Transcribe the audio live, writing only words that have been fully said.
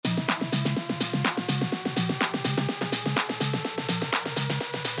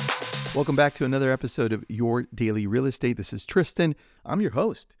Welcome back to another episode of Your Daily Real Estate. This is Tristan. I'm your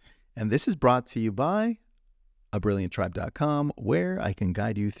host, and this is brought to you by abrillianttribe.com, where I can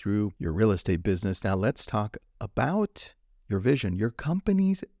guide you through your real estate business. Now, let's talk about your vision, your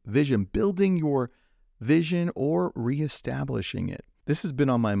company's vision, building your vision or reestablishing it. This has been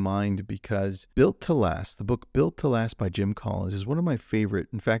on my mind because Built to Last, the book Built to Last by Jim Collins, is one of my favorite.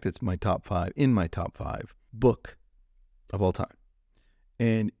 In fact, it's my top five book of all time.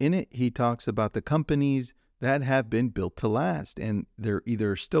 And in it, he talks about the companies that have been built to last, and they're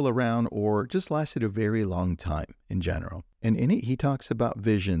either still around or just lasted a very long time in general. And in it, he talks about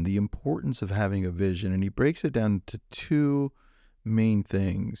vision, the importance of having a vision, and he breaks it down to two main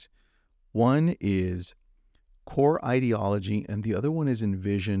things. One is core ideology, and the other one is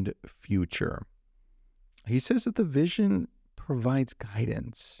envisioned future. He says that the vision provides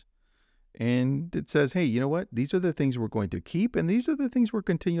guidance. And it says, hey, you know what? These are the things we're going to keep, and these are the things we're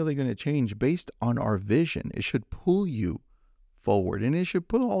continually going to change based on our vision. It should pull you forward, and it should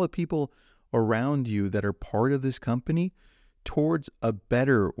pull all the people around you that are part of this company towards a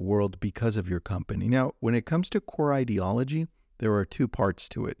better world because of your company. Now, when it comes to core ideology, there are two parts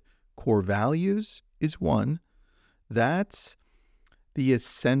to it. Core values is one. That's the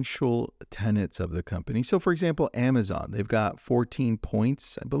essential tenets of the company. So for example, Amazon, they've got 14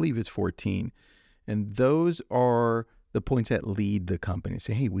 points. I believe it's 14. And those are the points that lead the company.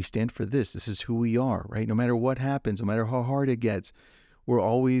 Say, hey, we stand for this. This is who we are, right? No matter what happens, no matter how hard it gets, we're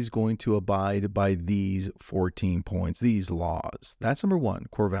always going to abide by these 14 points, these laws. That's number one,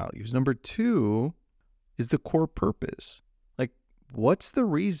 core values. Number two is the core purpose. Like, what's the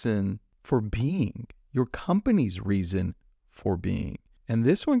reason for being? Your company's reason for being. And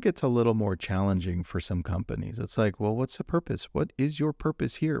this one gets a little more challenging for some companies. It's like, well, what's the purpose? What is your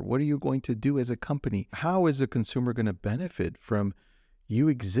purpose here? What are you going to do as a company? How is a consumer going to benefit from you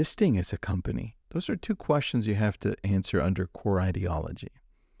existing as a company? Those are two questions you have to answer under core ideology.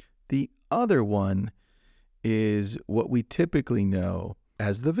 The other one is what we typically know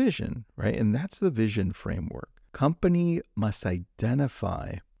as the vision, right? And that's the vision framework. Company must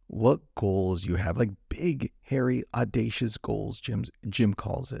identify what goals you have, like big, hairy, audacious goals, Jim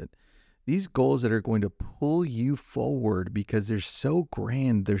calls it. These goals that are going to pull you forward because they're so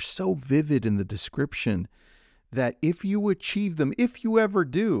grand, they're so vivid in the description that if you achieve them, if you ever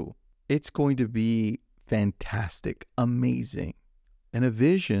do, it's going to be fantastic, amazing. And a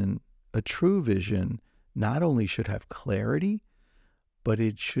vision, a true vision, not only should have clarity, but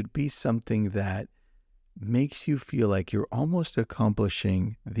it should be something that makes you feel like you're almost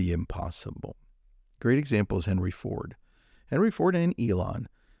accomplishing the impossible. Great example is Henry Ford. Henry Ford and Elon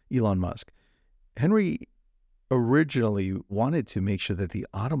Musk. Henry originally wanted to make sure that the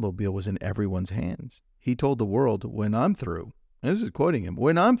automobile was in everyone's hands. He told the world, when I'm through, and this is quoting him,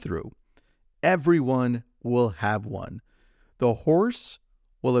 when I'm through, everyone will have one. The horse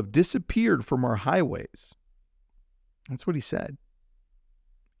will have disappeared from our highways. That's what he said.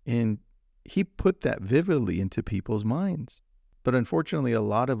 And he put that vividly into people's minds. But unfortunately, a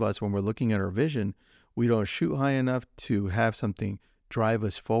lot of us, when we're looking at our vision, we don't shoot high enough to have something drive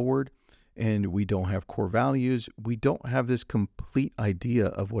us forward, and we don't have core values. We don't have this complete idea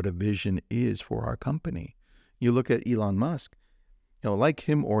of what a vision is for our company. You look at Elon Musk, like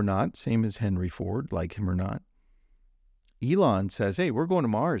him or not, same as Henry Ford, like him or not. Elon says, hey, we're going to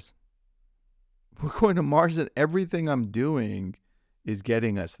Mars. We're going to Mars, and everything I'm doing is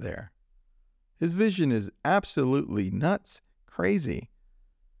getting us there. His vision is absolutely nuts, crazy,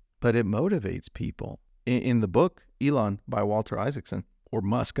 but it motivates people. In the book, Elon by Walter Isaacson, or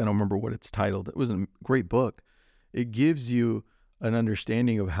Musk, I don't remember what it's titled. It was a great book. It gives you an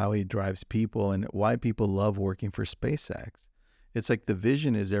understanding of how he drives people and why people love working for SpaceX. It's like the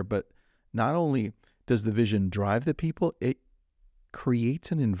vision is there, but not only does the vision drive the people, it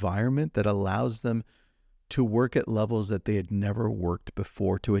creates an environment that allows them to work at levels that they had never worked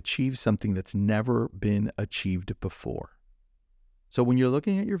before, to achieve something that's never been achieved before. So when you're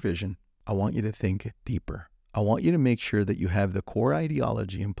looking at your vision, I want you to think deeper. I want you to make sure that you have the core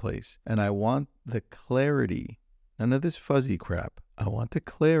ideology in place. And I want the clarity, none of this fuzzy crap. I want the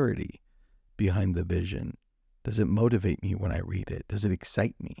clarity behind the vision. Does it motivate me when I read it? Does it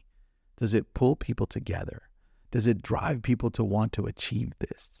excite me? Does it pull people together? Does it drive people to want to achieve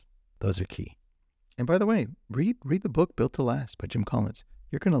this? Those are key. And by the way, read the book Built to Last by Jim Collins.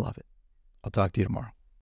 You're going to love it. I'll talk to you tomorrow.